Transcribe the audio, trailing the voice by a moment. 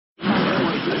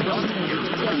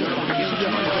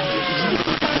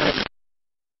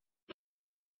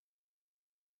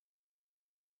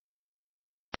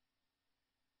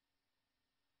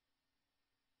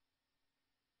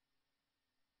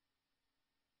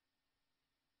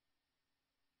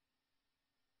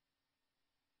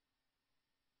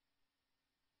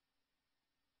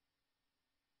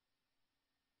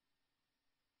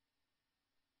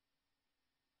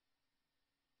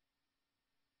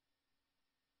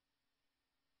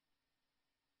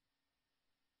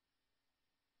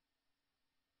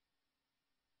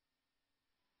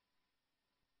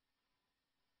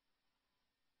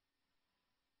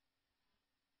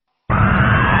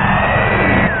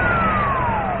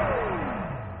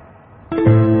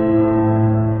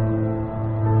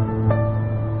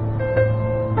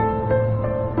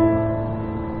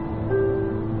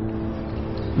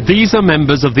These are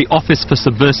members of the Office for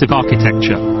Subversive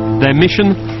Architecture. Their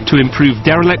mission, to improve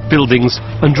derelict buildings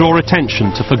and draw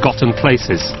attention to forgotten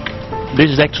places.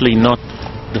 This is actually not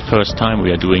the first time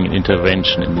we are doing an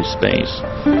intervention in this space.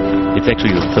 It's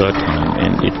actually the third time,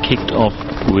 and it kicked off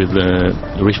with a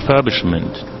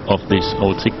refurbishment of this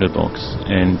old signal box.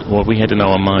 And what we had in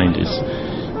our mind is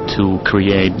to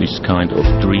create this kind of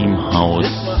dream house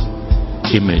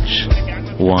image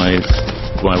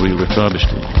while we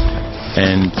refurbished it.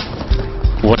 And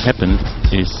what happened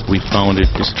is we found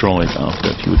it destroyed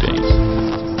after a few days.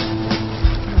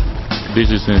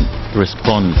 This is a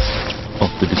response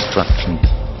of the destruction.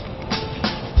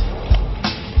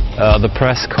 The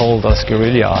press called us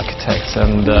guerrilla architects,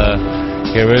 and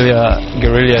guerrilla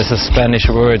is a Spanish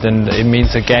word, and it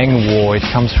means a gang war. It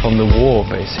comes from the war,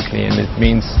 basically, and it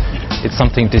means it's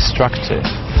something destructive.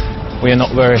 We are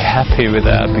not very happy with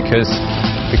that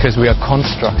because we are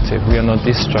constructive, we are not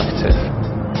destructive.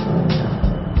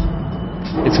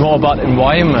 It's more about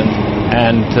environment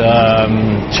and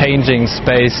changing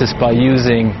spaces by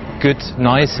using good,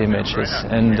 nice images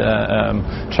and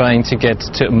trying to get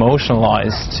to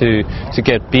emotionalize, to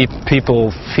get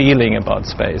people feeling about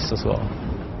space as well.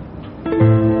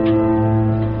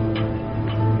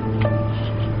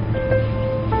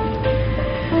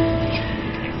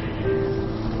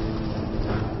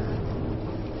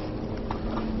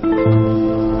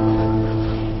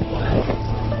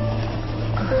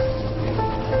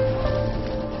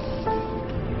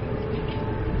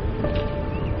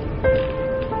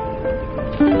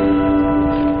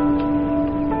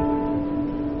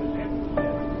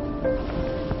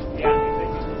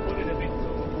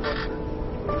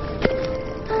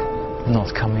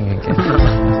 Not coming again.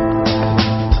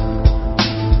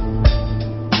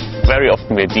 Very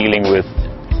often we're dealing with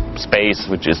space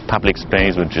which is public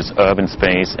space, which is urban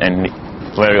space, and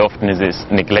very often it is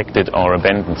neglected or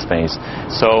abandoned space.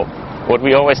 So what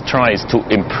we always try is to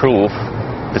improve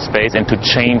the space and to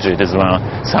change it as well.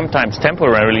 Sometimes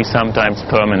temporarily, sometimes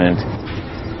permanent.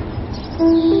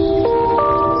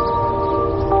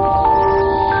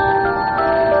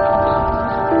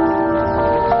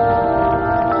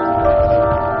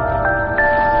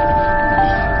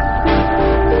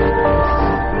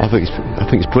 I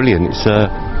think it's brilliant. It's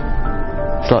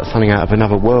like something out of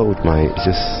another world, mate.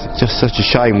 It's just such a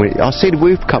shame. I see the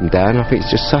roof come down. I think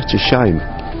it's just such a shame.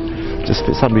 Just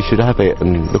that somebody should have it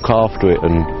and look after it,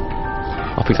 and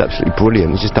I think it's absolutely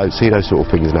brilliant. You just don't see those sort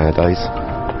of things nowadays.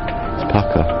 It's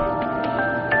pucker.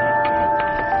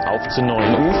 Auf zu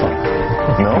neuen Ufern.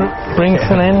 No? Brings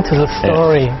an end to the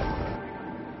story.